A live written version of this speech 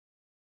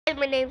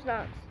my name's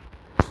Knox.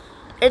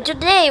 And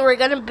today we're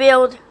gonna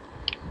build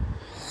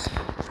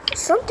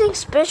something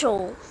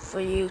special for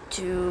you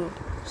to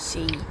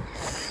see.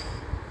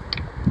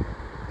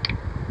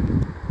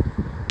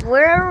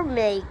 We're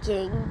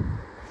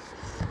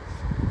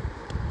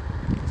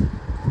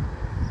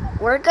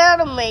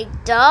gonna make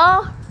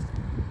the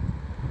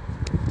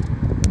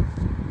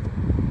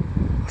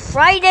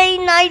Friday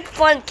Night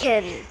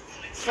Funkin'.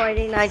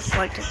 Friday Night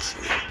Funkin'.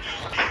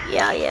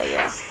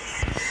 Yeah.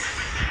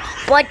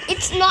 But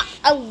it's not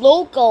a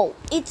logo.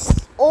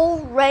 It's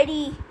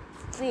already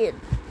fit.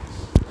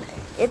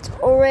 It's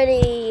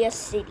already a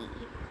city.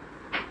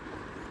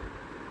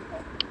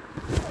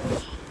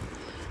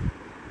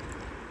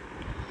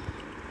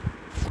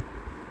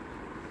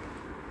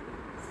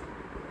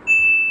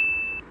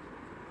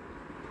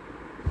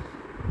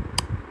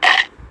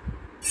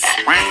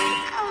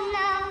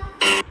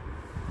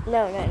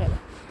 No.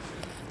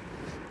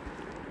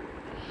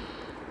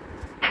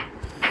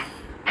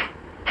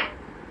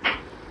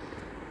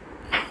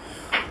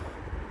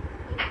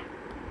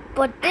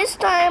 But this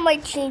time I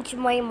changed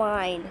my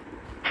mind.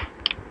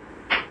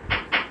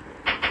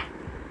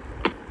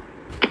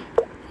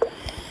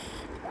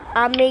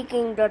 I'm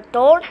making the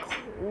dark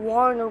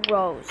Warner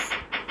Bros.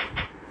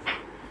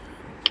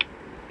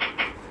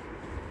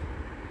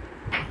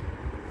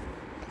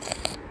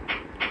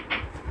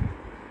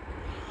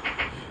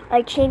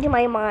 I changed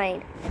my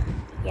mind.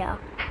 Yeah.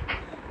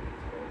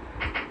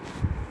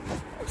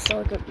 So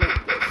I could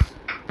make this.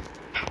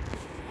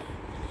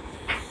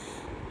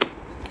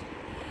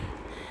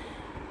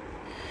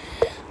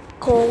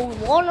 Called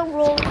Warner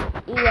Bros.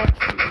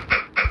 Exe.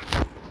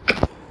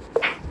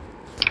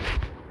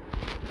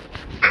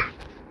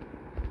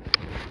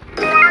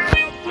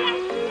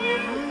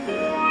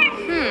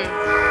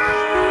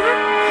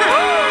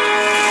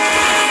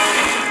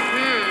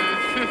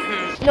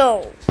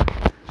 No.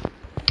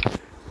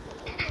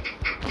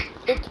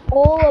 It's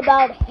all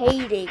about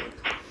hating.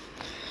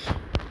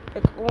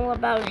 It's all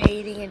about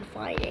hating and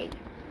fighting.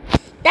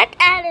 That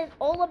ad is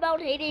all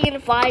about hating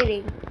and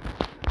fighting.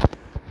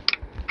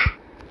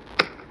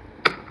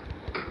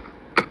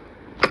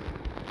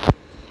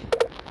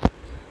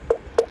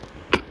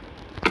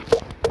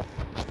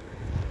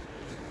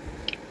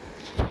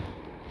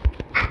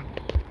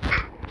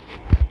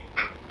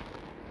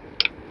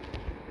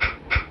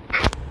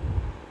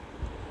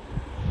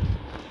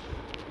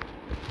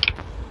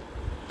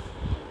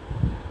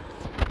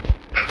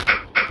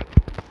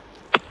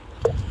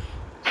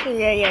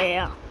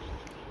 Yeah.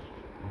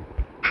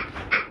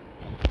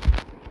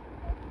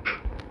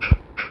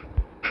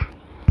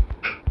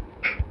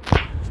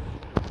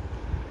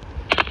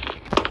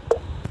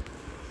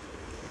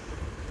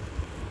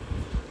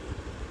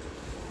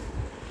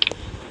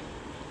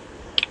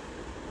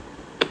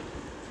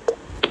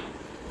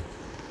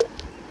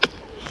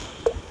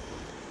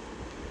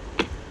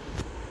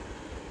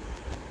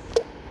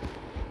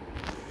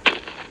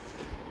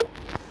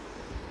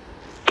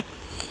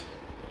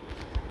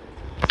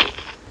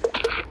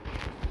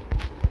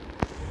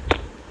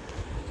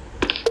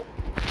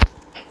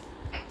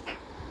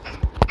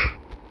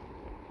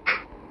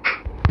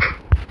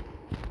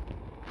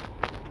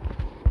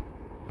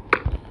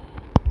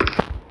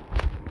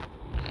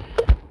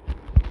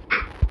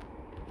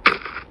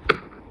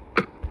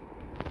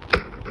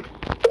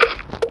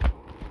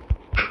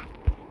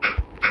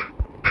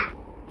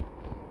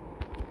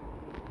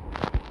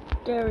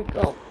 There we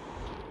go.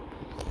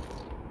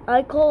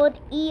 I call it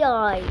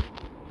EI.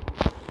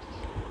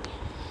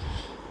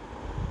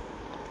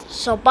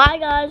 So bye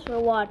guys for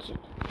watching.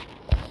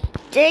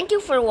 Thank you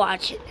for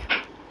watching.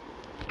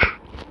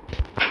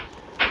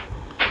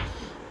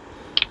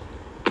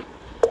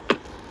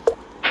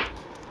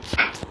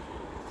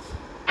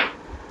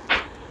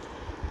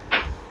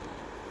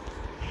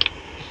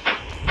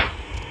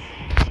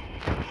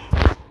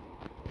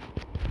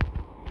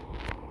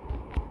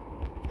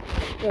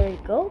 There you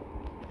go.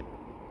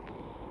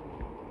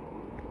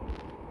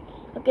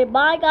 Okay,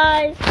 bye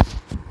guys.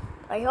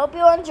 I hope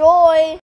you enjoy.